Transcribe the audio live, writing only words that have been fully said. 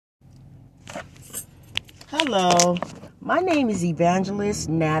Hello, my name is Evangelist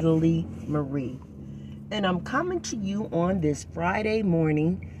Natalie Marie, and I'm coming to you on this Friday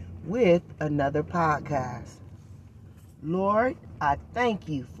morning with another podcast. Lord, I thank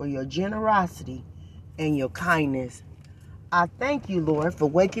you for your generosity and your kindness. I thank you, Lord, for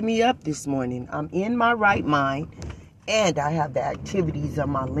waking me up this morning. I'm in my right mind, and I have the activities of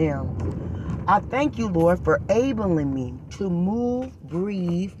my limbs. I thank you, Lord, for enabling me to move,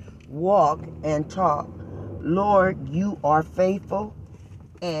 breathe, walk, and talk. Lord, you are faithful,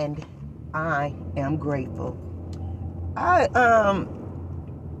 and I am grateful. I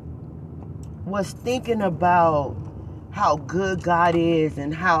was thinking about how good God is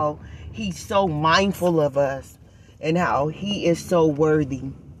and how he's so mindful of us and how he is so worthy.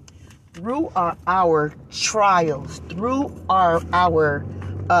 Through our trials, through our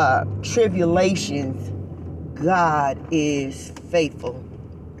tribulations, God is faithful.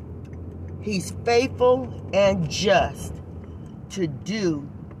 He's faithful and just to do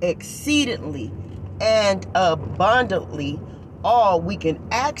exceedingly and abundantly all we can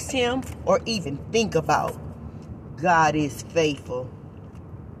ask him or even think about. God is faithful.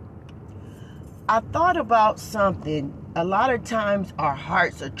 I thought about something. A lot of times our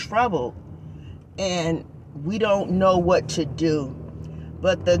hearts are troubled and we don't know what to do.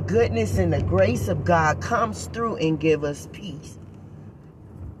 But the goodness and the grace of God comes through and give us peace.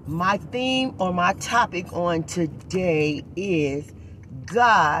 My theme or my topic on today is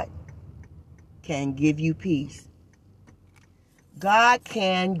God can give you peace. God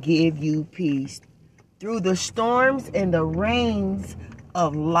can give you peace through the storms and the rains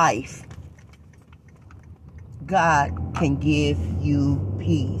of life. God can give you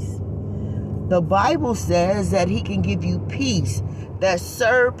peace. The Bible says that he can give you peace that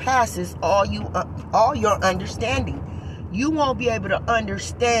surpasses all your understanding. You won't be able to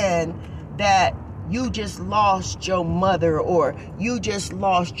understand that you just lost your mother, or you just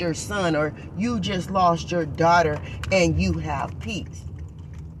lost your son, or you just lost your daughter, and you have peace.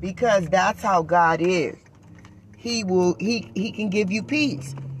 Because that's how God is. He can give you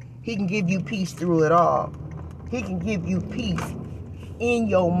peace. He can give you peace through it all. He can give you peace in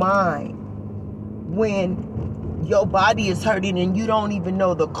your mind when your body is hurting and you don't even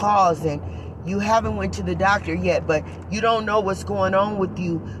know the cause, and you haven't went to the doctor yet, but you don't know what's going on with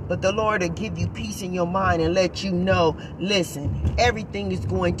you. But the Lord will give you peace in your mind and let you know, listen, everything is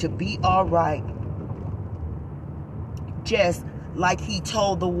going to be all right. Just like he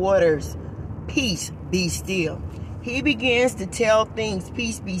told the waters, peace, be still. He begins to tell things,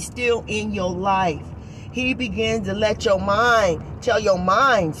 peace, be still in your life. He begins to let your mind, tell your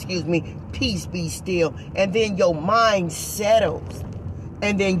mind, peace, be still. And then your mind settles.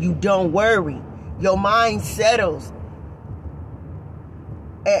 And then you don't worry. Your mind settles.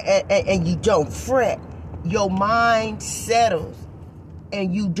 And you don't fret. Your mind settles.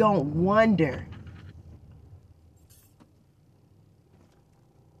 And you don't wonder.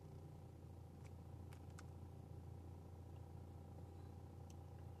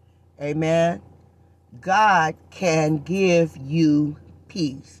 Amen. God can give you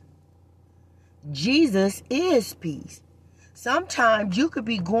peace. Jesus is peace. Sometimes you could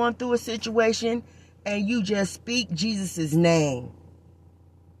be going through a situation and you just speak Jesus' name.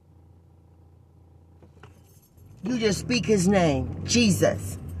 You just speak his name.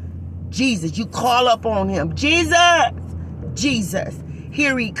 Jesus. Jesus. You call up on him. Jesus. Jesus.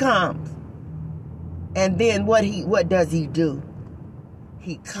 Here he comes. And then what does he do?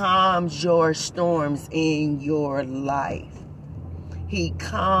 He calms your storms in your life. He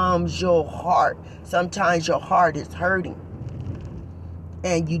calms your heart. Sometimes your heart is hurting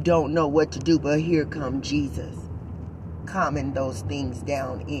and you don't know what to do, but here comes Jesus, calming those things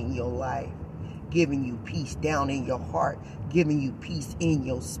down in your life, giving you peace down in your heart, giving you peace in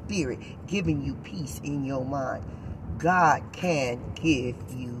your spirit, giving you peace in your mind. God can give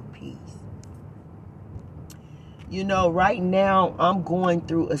you peace. You know, right now I'm going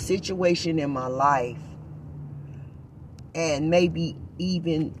through a situation in my life, and maybe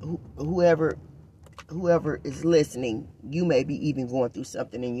even whoever is listening, you may be even going through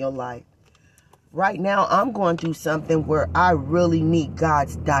something in your life. Right now, I'm going through something where I really need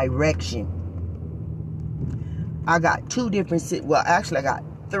God's direction. I got I got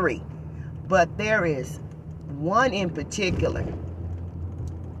three. But there is one in particular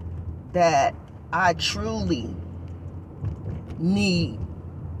that I truly need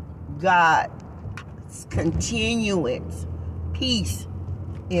God's continuous peace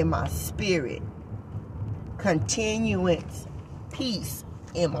in my spirit. Continuous peace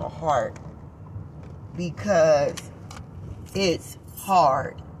in my heart, because it's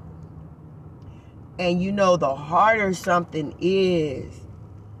hard. And you know, the harder something is,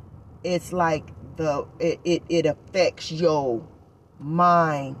 it's like it affects your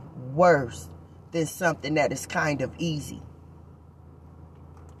mind worse than something that is kind of easy.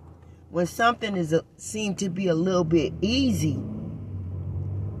 When something seem to be a little bit easy,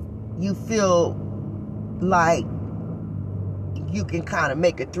 you feel like you can kind of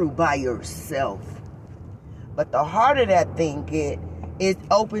make it through by yourself. But the harder that thing gets, it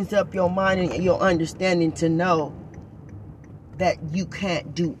opens up your mind and your understanding to know that you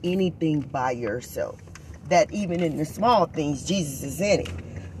can't do anything by yourself. That even in the small things, Jesus is in it.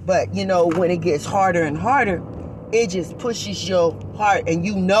 But, you know, when it gets harder and harder, it just pushes your heart. And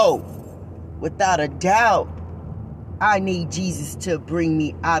you know, without a doubt, I need Jesus to bring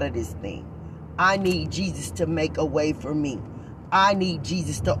me out of this thing. I need Jesus to make a way for me. I need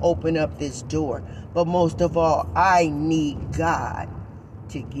Jesus to open up this door. But most of all, I need God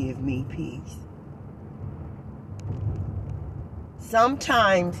to give me peace.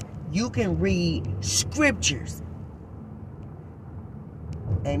 Sometimes you can read scriptures.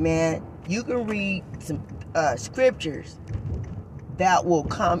 Amen. You can read some scriptures that will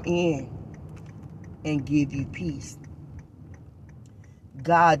come in and give you peace.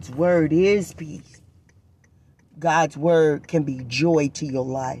 God's word is peace. God's word can be joy to your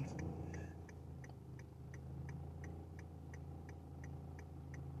life.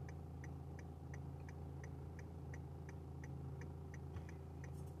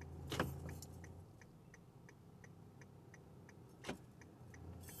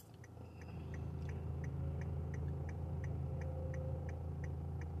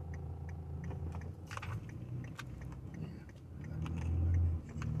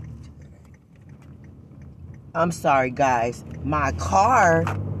 I'm sorry, guys. My car,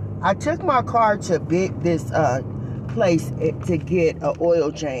 I took my car to this place to get an oil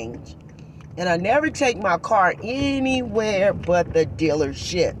change. And I never take my car anywhere but the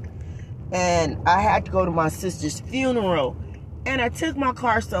dealership. And I had to go to my sister's funeral. And I took my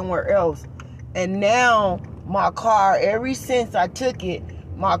car somewhere else. And now my car, ever since I took it,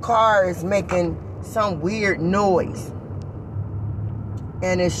 my car is making some weird noise.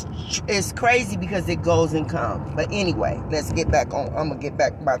 And it's crazy because it goes and comes. But anyway, let's get back on. I'm going to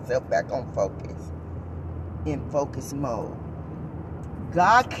get myself back on focus. In focus mode.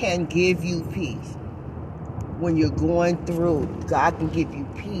 God can give you peace when you're going through. God can give you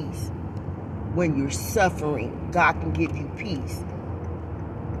peace when you're suffering. God can give you peace.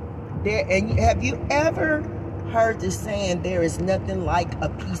 And have you ever heard the saying, there is nothing like a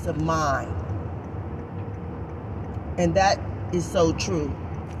peace of mind? And that is so true.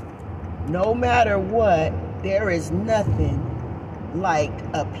 No matter what, there is nothing like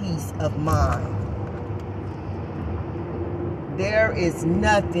a peace of mind. There is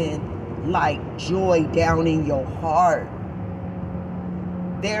nothing like joy down in your heart.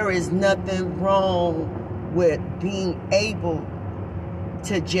 There is nothing wrong with being able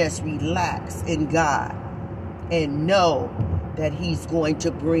to just relax in God and know that He's going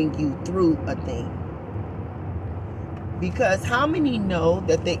to bring you through a thing. Because how many know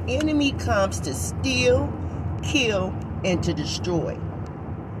that the enemy comes to steal, kill, and to destroy?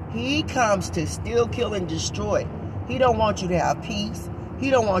 He comes to steal, kill, and destroy. He don't want you to have peace.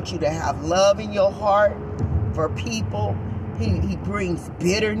 He don't want you to have love in your heart for people. He brings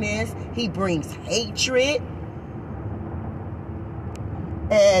bitterness. He brings hatred.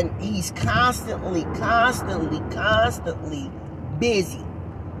 And he's constantly busy.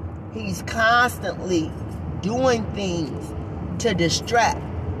 He's constantly doing things to distract,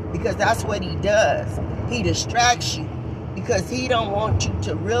 because that's what he does. He distracts you because he don't want you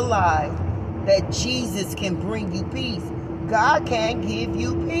to realize that Jesus can bring you peace. God can give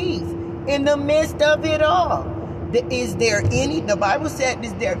you peace in the midst of it all. The Bible said,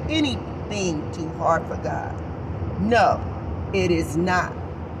 is there anything too hard for God? No, it is not.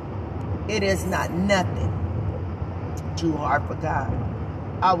 It is not nothing too hard for God.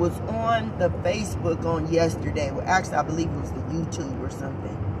 I was on the Facebook on yesterday. Well, actually, I believe it was the YouTube or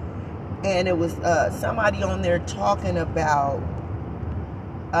something. And it was somebody on there talking about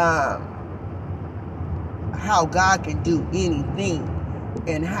how God can do anything,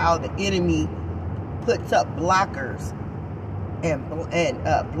 and how the enemy puts up blockers and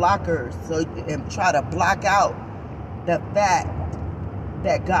try to block out the fact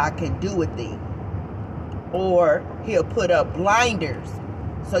that God can do a thing. Or he'll put up blinders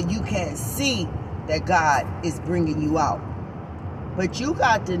so you can't see that God is bringing you out. But you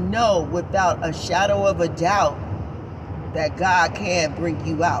got to know without a shadow of a doubt that God can bring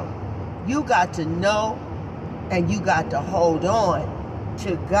you out. You got to know, and you got to hold on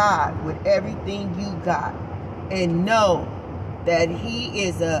to God with everything you got, and know that He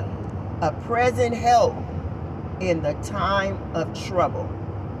is a present help in the time of trouble.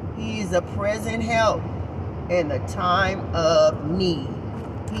 He is a present help in the time of need.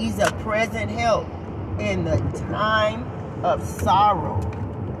 He's a present help in the time of sorrow,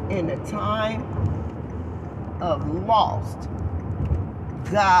 in the time of loss.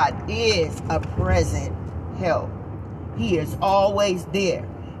 God is a present help. He is always there.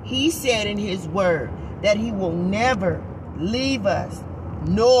 He said in His word that He will never leave us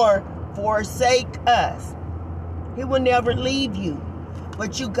nor forsake us. He will never leave you.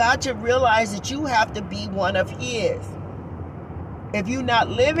 But you got to realize that you have to be one of His. If you're not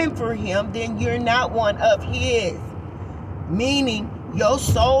living for Him, then you're not one of His. Meaning, your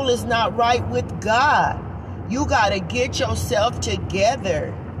soul is not right with God. You got to get yourself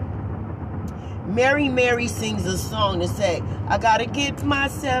together. Mary sings a song that say, I got to get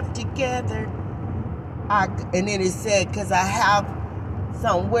myself together. And then it said, because I have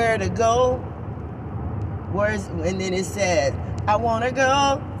somewhere to go. And then it says, I want to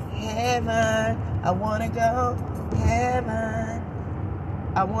go heaven. I want to go heaven.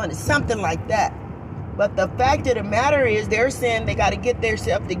 I want something like that. But the fact of the matter is, they're saying they got to get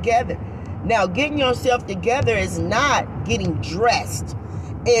themselves together. Now, getting yourself together is not getting dressed.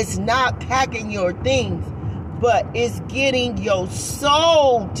 It's not packing your things, but it's getting your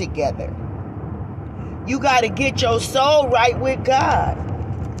soul together. You got to get your soul right with God.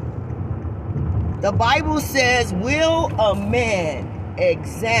 The Bible says, will a man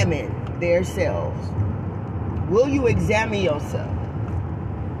examine themselves? Will you examine yourself?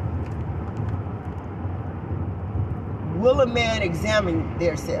 Will a man examine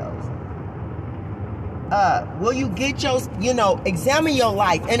themselves? Will you get examine your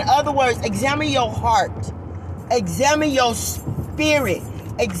life? In other words, examine your heart. Examine your spirit.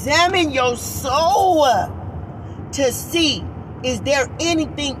 Examine your soul to see, is there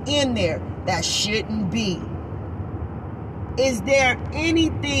anything in there that shouldn't be? Is there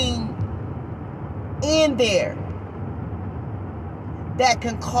anything in there that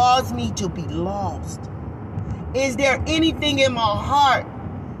can cause me to be lost? Is there anything in my heart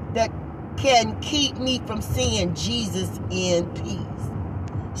that can keep me from seeing Jesus in peace?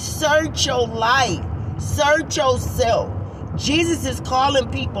 Search your life. Search yourself. Jesus is calling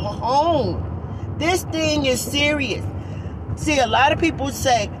people home. This thing is serious. See, a lot of people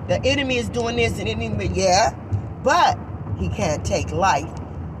say the enemy is doing this and enemy, yeah, but he can't take life.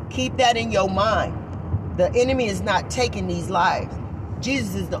 Keep that in your mind. The enemy is not taking these lives.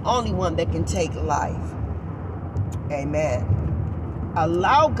 Jesus is the only one that can take life. Amen.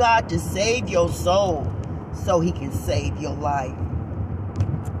 Allow God to save your soul so He can save your life.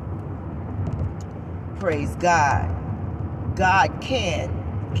 Praise God. God can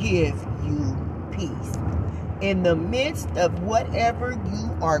give you peace. In the midst of whatever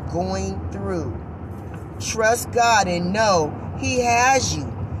you are going through, trust God and know He has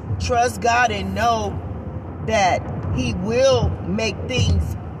you. Trust God and know that He will make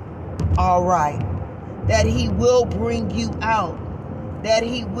things all right. That He will bring you out. That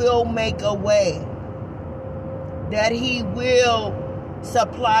He will make a way. That He will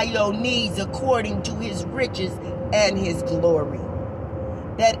supply your needs according to His riches and His glory.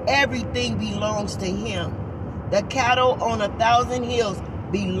 That everything belongs to Him. The cattle on 1,000 hills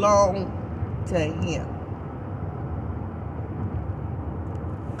belong to Him.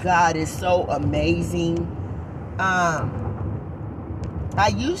 God is so amazing. I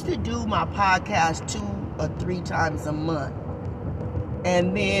used to do my podcast 2 or 3 times a month.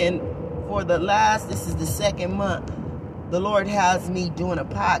 And then for this is the second month, the Lord has me doing a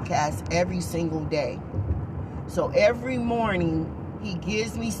podcast every single day. So every morning, He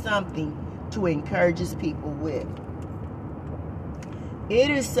gives me something to encourage His people with. It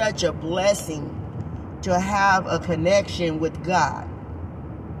is such a blessing to have a connection with God.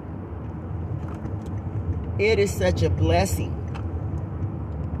 It is such a blessing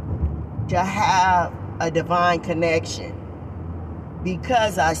to have a divine connection,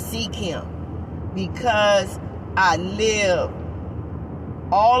 because I seek Him, because I live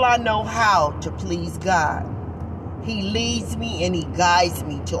all I know how to please God. He leads me and He guides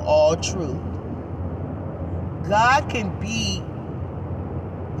me to all truth. God can be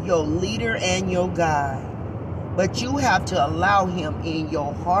your leader and your guide, but you have to allow Him in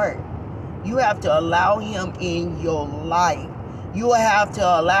your heart. You have to allow Him in your life. You have to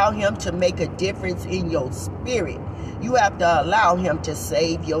allow Him to make a difference in your spirit. You have to allow Him to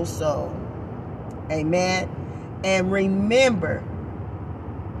save your soul. Amen. And remember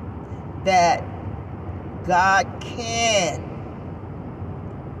that God can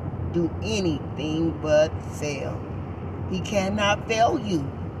do anything but fail. He cannot fail you.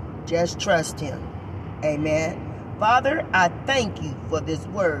 Just trust him. Amen. Father, I thank you for this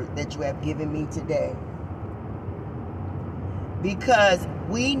word that you have given me today. Because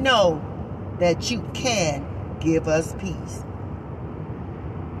we know that you can give us peace.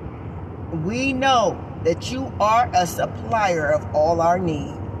 We know that you are a supplier of all our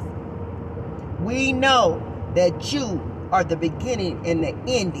needs. We know that you are the beginning and the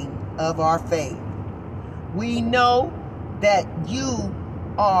ending of our faith. We know that you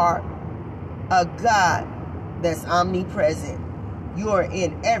are a God that's omnipresent. You are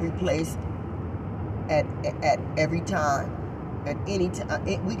in every place at every time. At any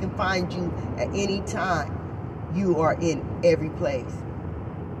time. We can find you at any time. You are in every place.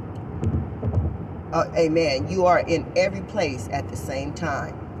 Amen. You are in every place at the same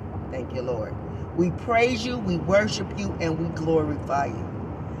time. Thank you, Lord. We praise you, we worship you, and we glorify you.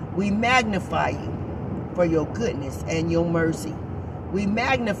 We magnify you for your goodness and your mercy. We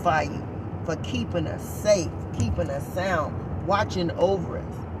magnify you for keeping us safe, keeping us sound, watching over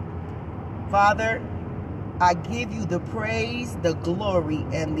us. Father, I give you the praise, the glory,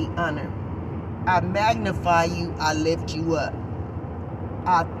 and the honor. I magnify you, I lift you up.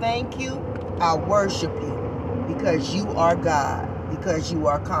 I thank you, I worship you, because you are God, because you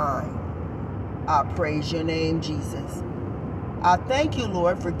are kind. I praise your name, Jesus. I thank you,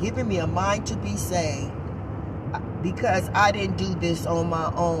 Lord, for giving me a mind to be saved, because I didn't do this on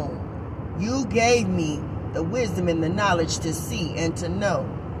my own. You gave me the wisdom and the knowledge to see and to know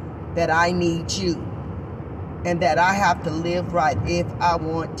that I need you and that I have to live right if I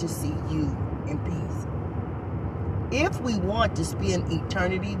want to see you in peace. If we want to spend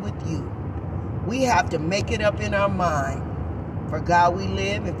eternity with you, we have to make it up in our mind. For God we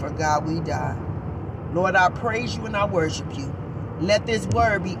live and for God we die. Lord, I praise you and I worship you. Let this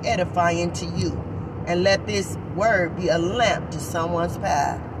word be edifying to you. And let this word be a lamp to someone's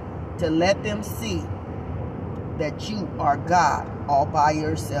path, to let them see that you are God all by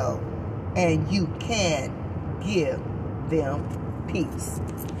yourself and you can give them peace.